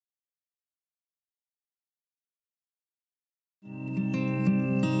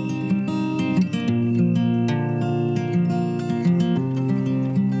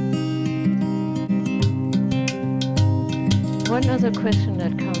Another question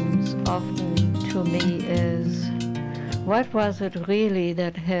that comes often to me is, what was it really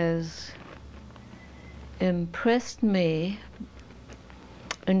that has impressed me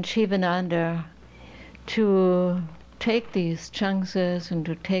in Sivananda to take these chances and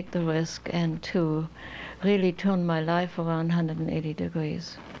to take the risk and to really turn my life around 180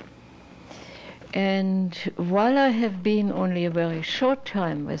 degrees. And while I have been only a very short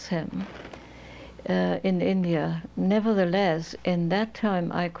time with him in India, nevertheless, in that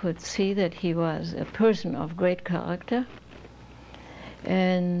time I could see that he was a person of great character,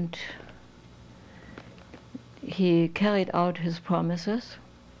 and he carried out his promises.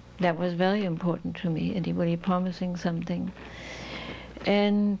 That was very important to me, anybody promising something.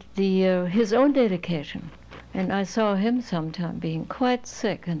 And his own dedication. And I saw him sometime being quite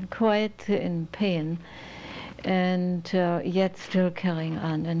sick and quite in pain, and yet still carrying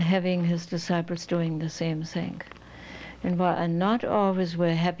on and having his disciples doing the same thing. And while I not always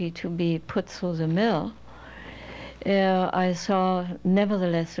were happy to be put through the mill, I saw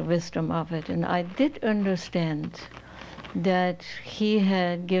nevertheless the wisdom of it. And I did understand that he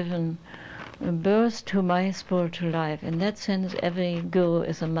had given birth to my spiritual life. In that sense, every guru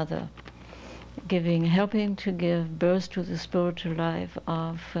is a mother, helping to give birth to the spiritual life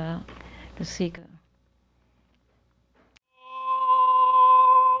of the seeker.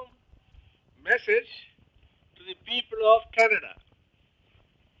 Message to the people of Canada.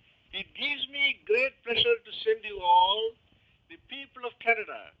 It gives me great pleasure to send you all, the people of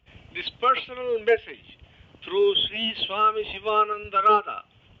Canada, this personal message through Sri Swami Sivananda Radha.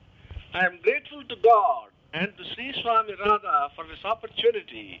 I am grateful to God and to Sri Swami Radha for this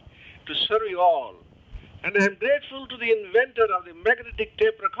opportunity to serve you all. And I am grateful to the inventor of the magnetic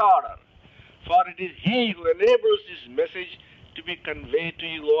tape recorder, for it is he who enables this message to be conveyed to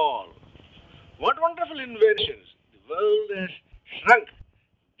you all. What wonderful inventions! The world has shrunk.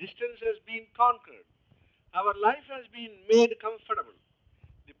 Distance has been conquered. Our life has been made comfortable.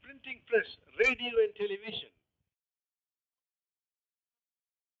 The printing press, radio and television.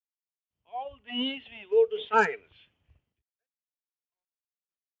 All these we owe to science.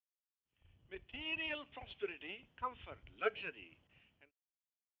 Material prosperity, comfort, luxury, and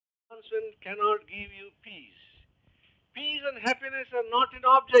advancement cannot give you peace. Peace and happiness are not in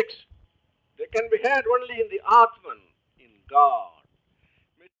objects. They can be had only in the Atman, in God.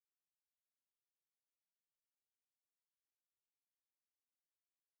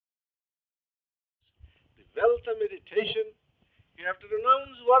 The wealth of meditation, you have to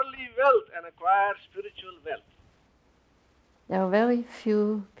renounce worldly wealth and acquire spiritual wealth. There are very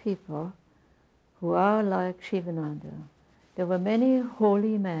few people who are like Sivananda. There were many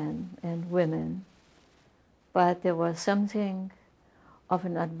holy men and women, but there was something of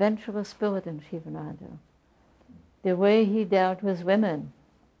an adventurous spirit in Sivananda. The way he dealt with women,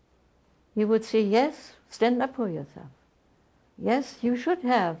 he would say, yes, stand up for yourself. Yes, you should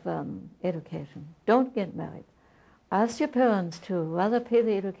have education. Don't get married. Ask your parents to rather pay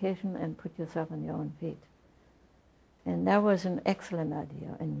the education and put yourself on your own feet. And that was an excellent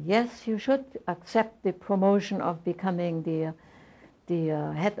idea. And yes, you should accept the promotion of becoming the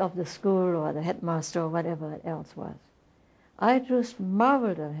head of the school or the headmaster or whatever else was. I just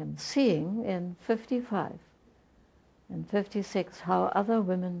marveled at him, seeing in 55 and 56 how other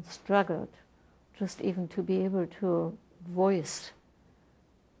women struggled just even to be able to voice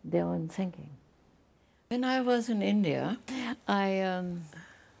their own thinking. When I was in India, I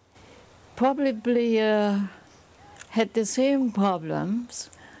probably had the same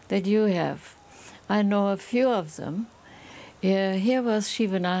problems that you have. I know a few of them. Here was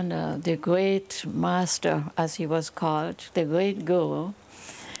Sivananda, the great master, as he was called, the great guru,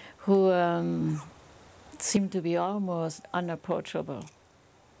 who seemed to be almost unapproachable.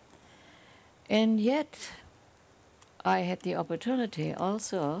 And yet, I had the opportunity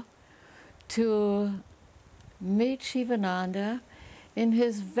also to meet Sivananda in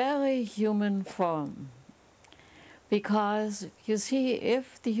his very human form. Because, you see,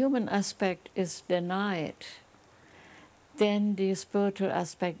 if the human aspect is denied, then the spiritual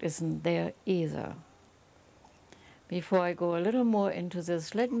aspect isn't there either. Before I go a little more into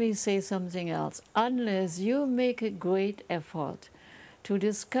this, let me say something else. Unless you make a great effort to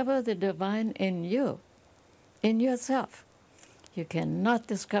discover the divine in you, in yourself, you cannot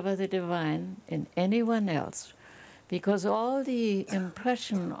discover the divine in anyone else, because all the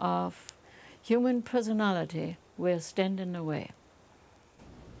impression of human personality will stand in the way.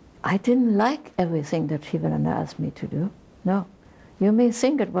 I didn't like everything that Sivananda asked me to do. No. You may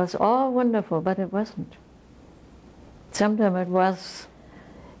think it was all wonderful, but it wasn't. Sometimes it was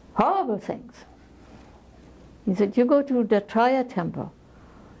horrible things. He said, you go to the Traya temple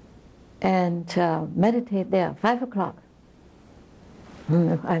and meditate there, 5 o'clock.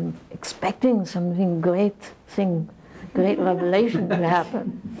 I'm expecting something great revelation to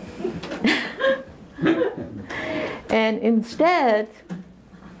happen. And instead,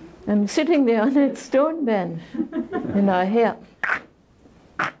 I'm sitting there on that stone bench, and I hear,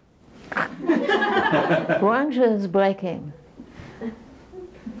 Guangzhou is breaking.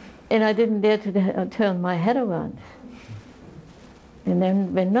 And I didn't dare to turn my head around. And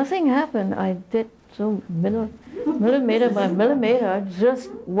then when nothing happened, I did so millimeter by millimeter, just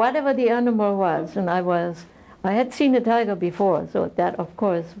whatever the animal was. And I had seen a tiger before, so that of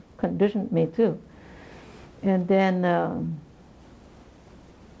course conditioned me too. And then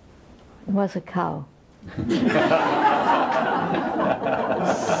it was a cow.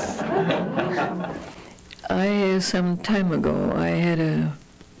 Some time ago, I had a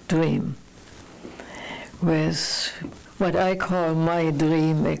dream with what I call my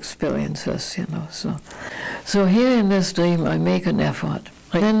dream experiences, you know. So here in this dream, I make an effort.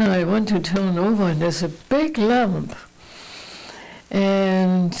 Then I want to turn over, and there's a big lump.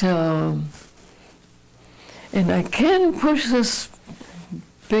 And I can't push this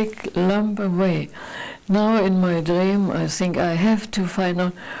big lump away. Now in my dream, I think I have to find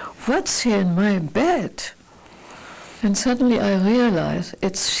out what's here in my bed. And suddenly I realize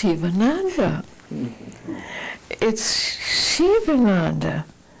it's Sivananda. It's Sivananda.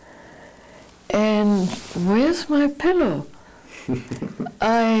 And where's my pillow?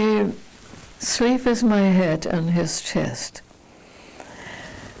 I sleep with my head on his chest.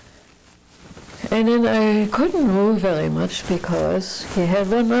 And then I couldn't move very much because he had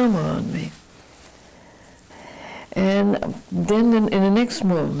one arm around me. And then in the next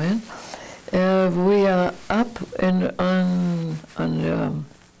moment, we are up and on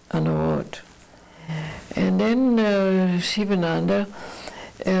the road. And then Sivananda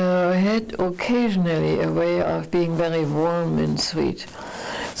had occasionally a way of being very warm and sweet.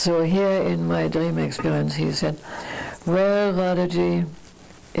 So here in my dream experience he said, well, Radhaji,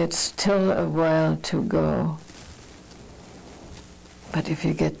 it's still a while to go. But if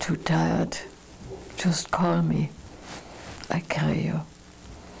you get too tired, just call me. I carry you.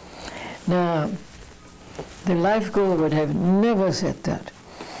 Now, the life guru would have never said that.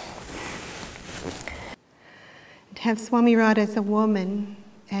 To have Swami Radha as a woman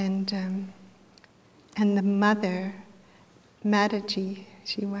and the mother, Mataji,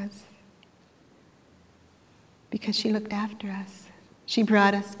 she was, because she looked after us. She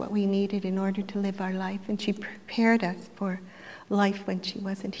brought us what we needed in order to live our life, and she prepared us for life when she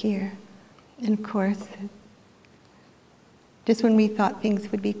wasn't here. And of course, just when we thought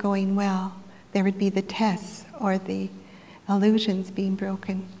things would be going well, there would be the tests or the illusions being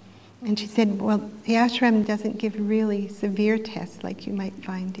broken. And she said, well, the ashram doesn't give really severe tests like you might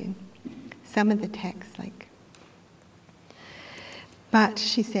find in some of the texts. But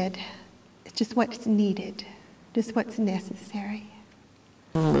she said, it's just what's needed, just what's necessary.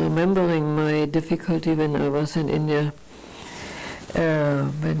 Remembering my difficulty when I was in India,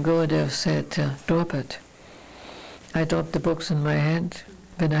 when Gurudev said, drop it. I dropped the books in my hand.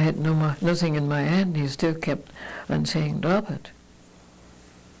 When I had nothing in my hand, he still kept on saying, drop it.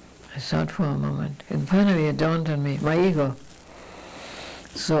 I thought for a moment, and finally it dawned on me, my ego.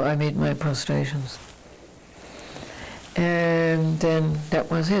 So I made my prostrations. And then that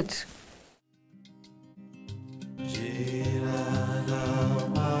was it.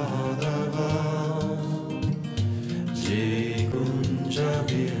 Jai Kunja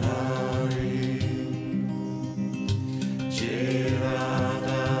Bihar